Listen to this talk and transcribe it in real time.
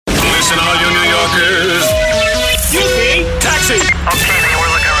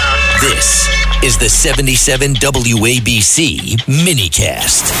This is the 77 WABC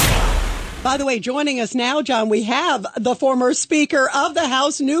minicast. By the way, joining us now, John, we have the former Speaker of the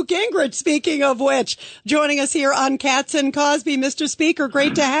House, Newt Gingrich, speaking of which, joining us here on Cats and Cosby. Mr. Speaker,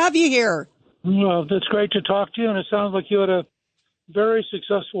 great to have you here. Well, it's great to talk to you, and it sounds like you had a very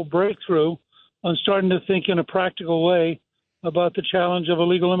successful breakthrough on starting to think in a practical way about the challenge of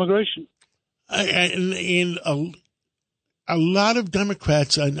illegal immigration. And a lot of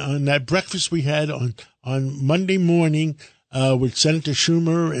Democrats on that breakfast we had on Monday morning with Senator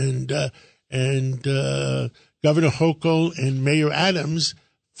Schumer and Governor Hochul and Mayor Adams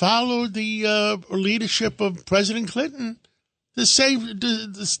followed the leadership of President Clinton to say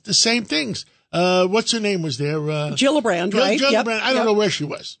the same things. What's her name was there? Gillibrand, right? Gillibrand. I don't know where she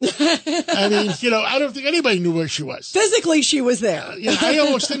was. I mean, I don't think anybody knew where she was. Physically, she was there. I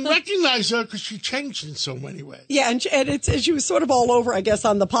almost didn't recognize her because she changed in so many ways. Yeah, and she was sort of all over, I guess,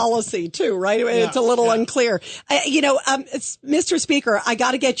 on the policy, too, right? It's a little unclear. Mr. Speaker, I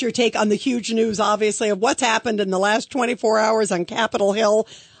got to get your take on the huge news, obviously, of what's happened in the last 24 hours on Capitol Hill.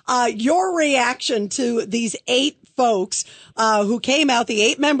 Your reaction to these 8 folks who came out, the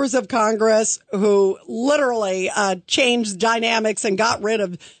 8 members of Congress who literally changed dynamics and got rid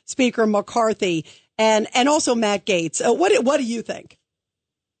of Speaker McCarthy and also Matt Gaetz. What do you think?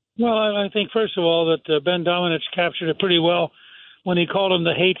 Well, I think, first of all, that Ben Domenech captured it pretty well when he called them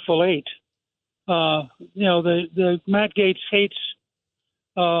the hateful 8. The Matt Gaetz hates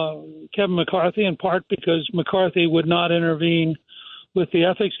Kevin McCarthy in part because McCarthy would not intervene with the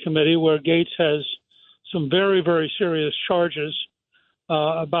Ethics Committee, where Gaetz has some very, very serious charges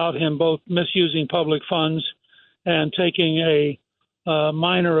about him both misusing public funds and taking a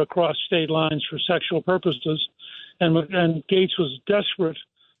minor across state lines for sexual purposes. And Gaetz was desperate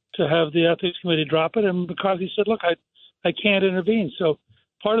to have the Ethics Committee drop it. And McCarthy said, look, I can't intervene. So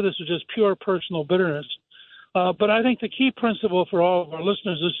part of this is just pure personal bitterness. But I think the key principle for all of our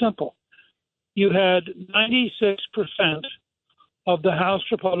listeners is simple. You had 96% of the House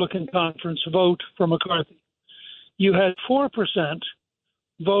Republican Conference vote for McCarthy. You had 4%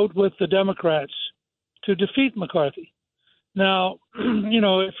 vote with the Democrats to defeat McCarthy. Now,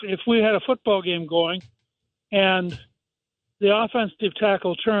 if we had a football game going and the offensive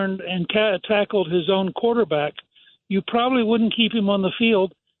tackle turned and tackled his own quarterback, you probably wouldn't keep him on the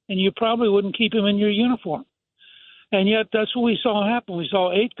field and you probably wouldn't keep him in your uniform. And yet that's what we saw happen. We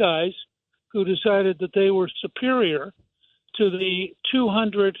saw 8 guys who decided that they were superior to the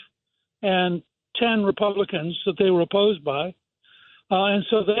 210 Republicans that they were opposed by. And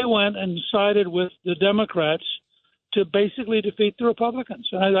so they went and sided with the Democrats to basically defeat the Republicans.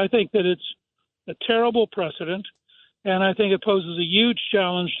 And I think that it's a terrible precedent, and I think it poses a huge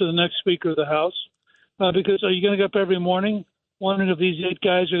challenge to the next Speaker of the House, because are you going to get up every morning wondering if these 8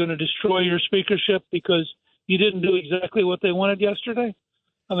 guys are going to destroy your speakership because you didn't do exactly what they wanted yesterday?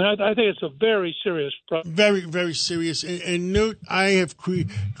 I mean, I think it's a very serious problem. Very, very serious. And Newt, I have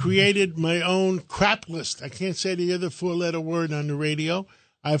created my own crap list. I can't say the other 4-letter word on the radio.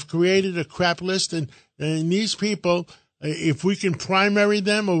 I've created a crap list, and these people, if we can primary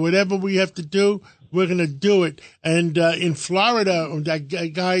them or whatever we have to do, we're going to do it. And in Florida, that guy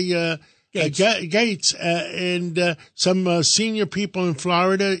Gaetz and some senior people in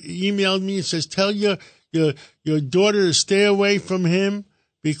Florida emailed me and says, tell your daughter to stay away from him,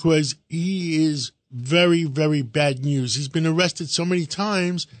 because he is very, very bad news. He's been arrested so many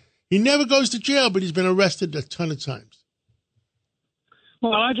times. He never goes to jail, but he's been arrested a ton of times.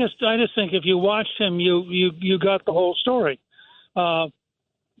 Well, I just think if you watched him, you got the whole story.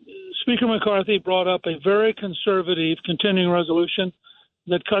 Speaker McCarthy brought up a very conservative continuing resolution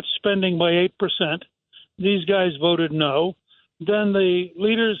that cut spending by 8%. These guys voted no. Then the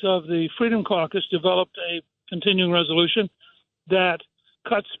leaders of the Freedom Caucus developed a continuing resolution that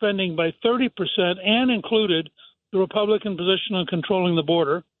cut spending by 30% and included the Republican position on controlling the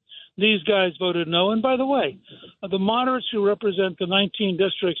border. These guys voted no. And by the way, the moderates who represent the 19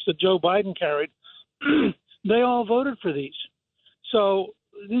 districts that Joe Biden carried, they all voted for these. So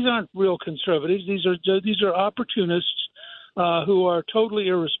these aren't real conservatives. These are opportunists who are totally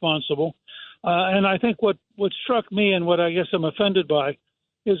irresponsible. And I think what struck me and what I guess I'm offended by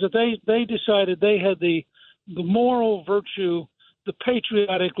is that they decided they had the moral virtue, the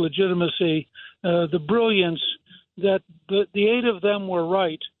patriotic legitimacy, the brilliance that the 8 of them were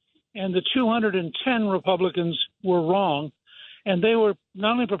right and the 210 Republicans were wrong. And they were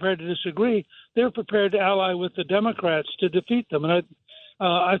not only prepared to disagree, they were prepared to ally with the Democrats to defeat them. And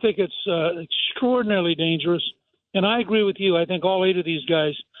I think it's extraordinarily dangerous. And I agree with you. I think all 8 of these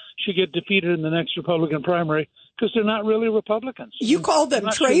guys should get defeated in the next Republican primary because they're not really Republicans. You called them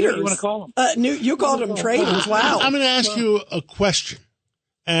traitors. Sure you want to call them. You called them traitors. Wow. I'm going to ask you a question,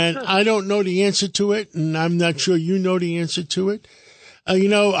 and Sure. I don't know the answer to it, and I'm not sure you know the answer to it.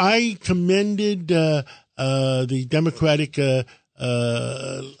 I commended the Democratic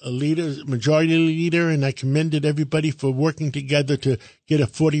majority leader, and I commended everybody for working together to get a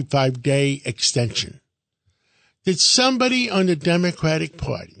 45-day extension. Did somebody on the Democratic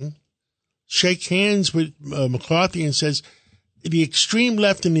Party shake hands with McCarthy and says, the extreme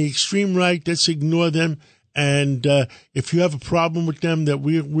left and the extreme right, let's ignore them, and if you have a problem with them, that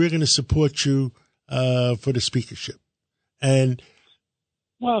we're going to support you for the speakership? And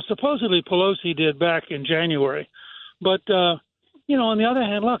well, supposedly Pelosi did back in January, but on the other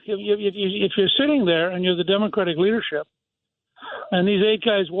hand, look, if you're sitting there and you're the Democratic leadership, and these 8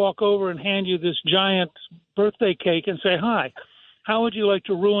 guys walk over and hand you this giant birthday cake and say, hi, how would you like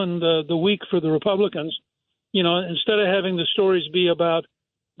to ruin the week for the Republicans? Instead of having the stories be about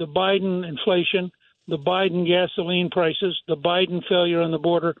the Biden inflation, the Biden gasoline prices, the Biden failure on the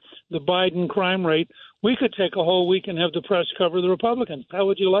border, the Biden crime rate, we could take a whole week and have the press cover the Republicans. How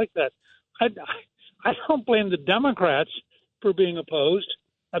would you like that? I don't blame the Democrats for being opposed.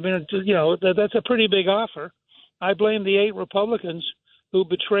 I mean, that's a pretty big offer. I blame the 8 Republicans who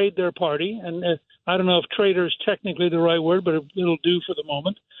betrayed their party, and I don't know if traitor is technically the right word, but it'll do for the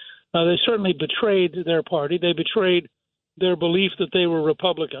moment. They certainly betrayed their party. They betrayed their belief that they were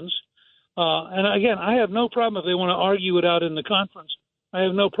Republicans. And again, I have no problem if they want to argue it out in the conference. I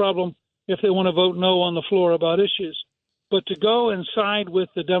have no problem if they want to vote no on the floor about issues. But to go and side with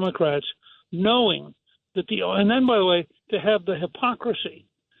the Democrats, knowing that and then, by the way, to have the hypocrisy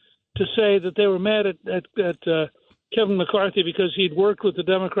to say that they were mad at Kevin McCarthy because he'd worked with the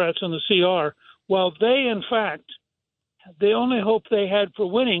Democrats on the CR, while they, in fact, the only hope they had for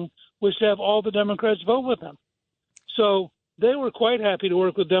winning was to have all the Democrats vote with them. So they were quite happy to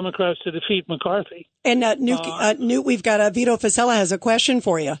work with Democrats to defeat McCarthy. And Newt, we've got Vito Fasella has a question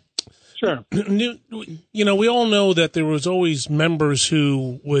for you. Sure. Newt, we all know that there was always members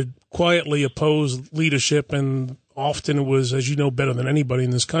who would quietly oppose leadership, and often it was, as you know better than anybody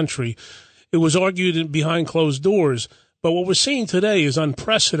in this country, it was argued behind closed doors. But what we're seeing today is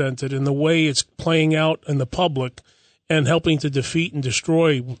unprecedented in the way it's playing out in the public and helping to defeat and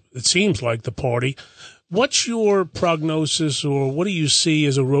destroy, it seems like, the party. What's your prognosis, or what do you see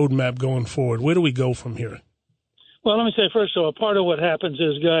as a roadmap going forward? Where do we go from here? Well, let me say, first of all, part of what happens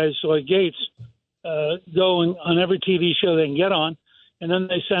is guys like Gates go on every TV show they can get on, and then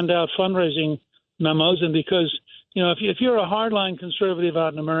they send out fundraising memos. And because, if you're a hardline conservative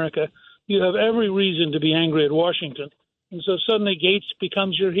out in America, you have every reason to be angry at Washington. And so suddenly Gates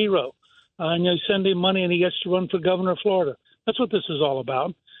becomes your hero. And you send him money and he gets to run for governor of Florida. That's what this is all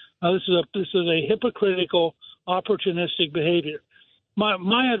about. This is a hypocritical, opportunistic behavior.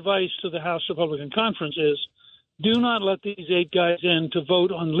 My advice to the House Republican Conference is do not let these 8 guys in to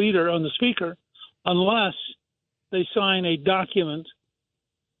vote on the speaker, unless they sign a document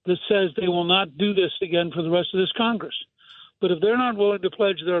that says they will not do this again for the rest of this Congress. But if they're not willing to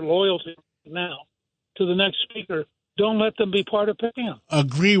pledge their loyalty now to the next speaker, don't let them be part of picking them.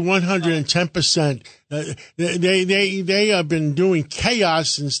 Agree 110%. They have been doing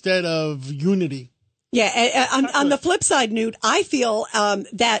chaos instead of unity. Yeah. On the flip side, Newt, I feel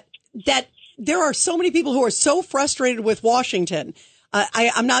that there are so many people who are so frustrated with Washington.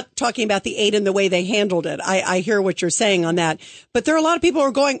 I'm not talking about the 8 and the way they handled it. I hear what you're saying on that. But there are a lot of people who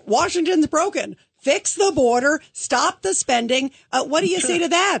are going, Washington's broken. Fix the border. Stop the spending. What do you say to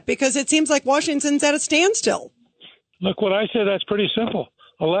that? Because it seems like Washington's at a standstill. Look, what I say, that's pretty simple.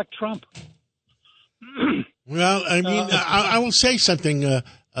 Elect Trump. Well, I mean, I will say something,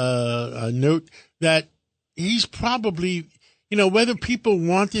 Newt, that he's probably, whether people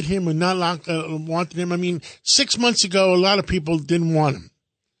wanted him or not wanted him. I mean, 6 months ago, a lot of people didn't want him.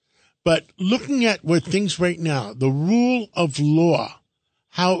 But looking at where things right now, the rule of law,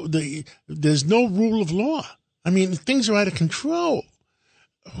 there's no rule of law. I mean, things are out of control.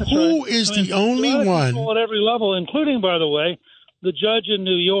 Who is the only one? At every level, including, by the way, the judge in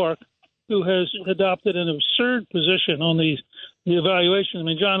New York who has adopted an absurd position on the evaluation. I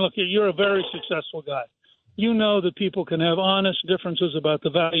mean, John, look, you're a very successful guy. You know that people can have honest differences about the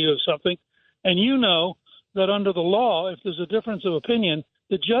value of something. And you know that under the law, if there's a difference of opinion,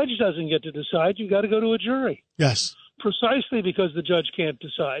 the judge doesn't get to decide. You got to go to a jury. Yes. Precisely because the judge can't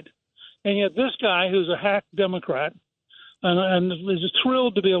decide. And yet this guy, who's a hack Democrat, and is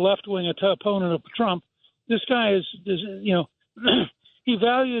thrilled to be a left-wing opponent of Trump, this guy is he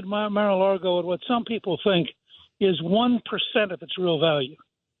valued Mar-a-Lago at what some people think is 1% of its real value.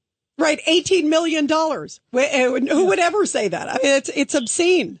 Right, $18 million. Who would ever say that? I mean, it's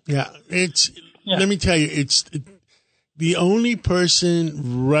obscene. Yeah, let me tell you, it's the only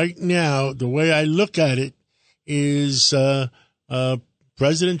person right now, the way I look at it, is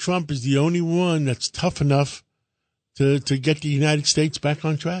President Trump is the only one that's tough enough to get the United States back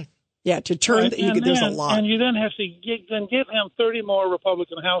on track. Yeah, to turn, there's a lot. And you then have to give him 30 more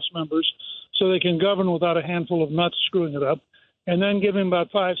Republican House members so they can govern without a handful of nuts screwing it up. And then give him about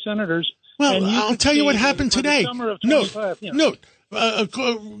 5 senators. Well, I'll tell you what happened today. No,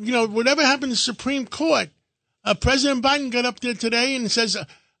 whatever happened in the Supreme Court, President Biden got up there today and says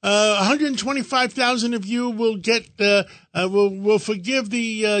 125,000 of you will get will forgive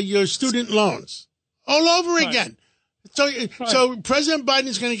your student loans all over again. So President Biden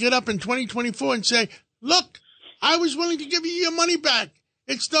is going to get up in 2024 and say, "Look, I was willing to give you your money back.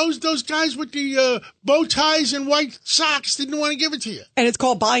 It's those guys with the bow ties and white socks didn't want to give it to you." And it's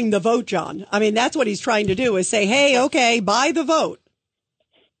called buying the vote, John. I mean, that's what he's trying to do is say, hey, okay, buy the vote.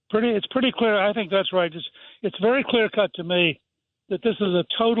 It's pretty clear. I think that's right. It's very clear cut to me that this is a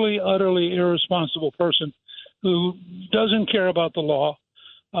totally, utterly irresponsible person who doesn't care about the law,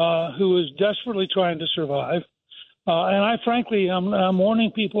 who is desperately trying to survive. And I frankly, I'm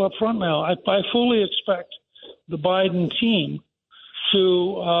warning people up front now. I fully expect the Biden team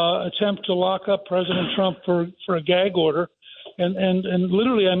to attempt to lock up President Trump for a gag order, and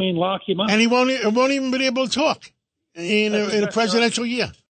literally, I mean, lock him up. And he won't even be able to talk in a presidential year.